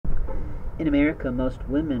In America, most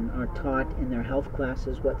women are taught in their health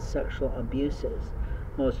classes what sexual abuse is.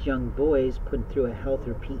 Most young boys put through a health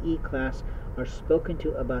or PE class are spoken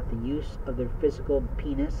to about the use of their physical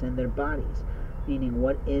penis and their bodies, meaning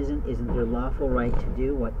what is and isn't their lawful right to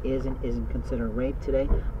do, what is and isn't considered rape today,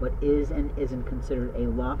 what is and isn't considered a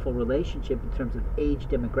lawful relationship in terms of age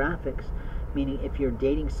demographics, meaning if you're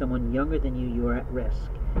dating someone younger than you, you are at risk.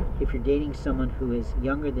 If you're dating someone who is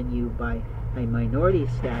younger than you by a minority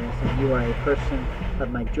status and you are a person of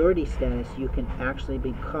majority status, you can actually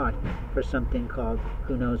be caught for something called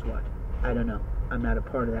who knows what. I don't know. I'm not a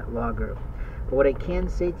part of that law group. But what I can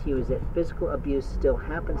say to you is that physical abuse still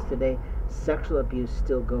happens today, sexual abuse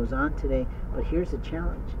still goes on today, but here's the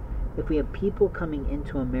challenge. If we have people coming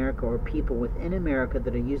into America or people within America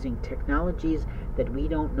that are using technologies that we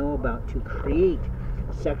don't know about to create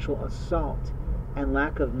sexual assault and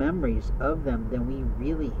lack of memories of them, then we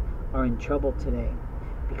really are in trouble today.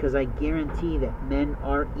 Because I guarantee that men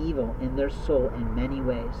are evil in their soul in many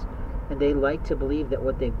ways. And they like to believe that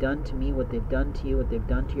what they've done to me, what they've done to you, what they've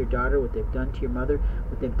done to your daughter, what they've done to your mother,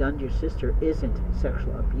 what they've done to your sister isn't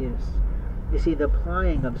sexual abuse. You see, the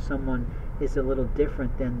plying of someone is a little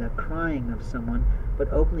different than the crying of someone,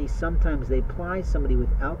 but openly sometimes they ply somebody with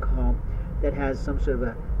alcohol that has some sort of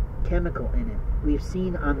a chemical in it. We've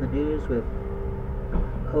seen on the news with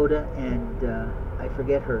Hoda and I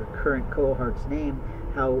forget her current cohort's name,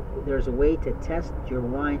 how there's a way to test your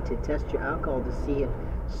wine, to test your alcohol to see if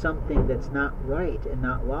something that's not right and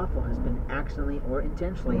not lawful has been accidentally or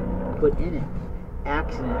intentionally put in it.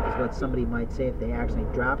 Accident is what somebody might say if they actually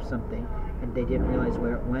dropped something and they didn't realize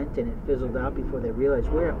where it went and it fizzled out before they realized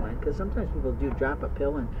where it went, because sometimes people do drop a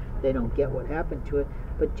pill and they don't get what happened to it,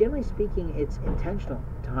 but generally speaking it's intentional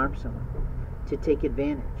to harm someone, to take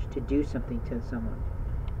advantage, to do something to someone.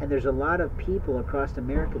 And there's a lot of people across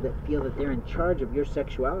America that feel that they're in charge of your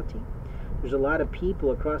sexuality. There's a lot of people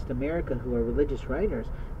across America who are religious writers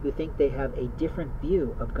who think they have a different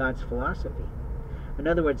view of God's philosophy. In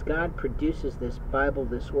other words, God produces this Bible,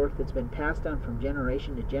 this work that's been passed on from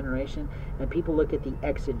generation to generation, and people look at the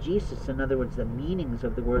exegesis, in other words, the meanings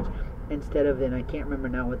of the words, instead of, and I can't remember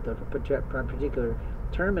now what the particular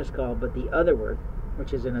term is called, but the other word,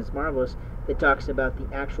 which is in as marvelous, that talks about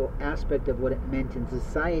the actual aspect of what it meant in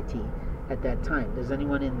society at that time. Does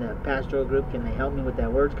anyone in the pastoral group, can they help me with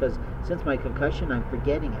that word? Because since my concussion, I'm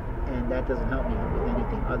forgetting it, and that doesn't help me with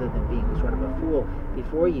anything other than being sort of a fool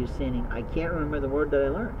before you, saying I can't remember the word that I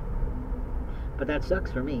learned. But that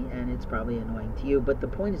sucks for me, and it's probably annoying to you. But the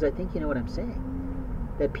point is, I think you know what I'm saying,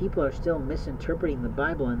 that people are still misinterpreting the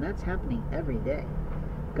Bible, and that's happening every day.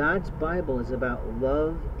 God's Bible is about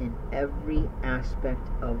love in every aspect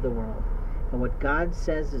of the world. And what God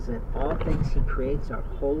says is that all things He creates are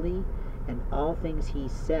holy, and all things He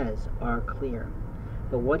says are clear.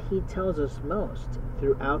 But what He tells us most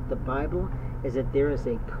throughout the Bible is that there is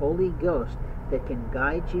a Holy Ghost that can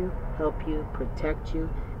guide you, help you, protect you,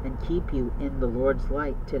 and keep you in the Lord's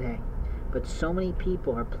light today. But so many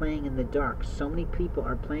people are playing in the dark. So many people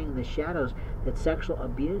are playing in the shadows that sexual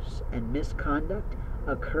abuse and misconduct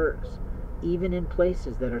occurs, even in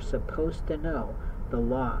places that are supposed to know the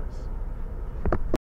laws.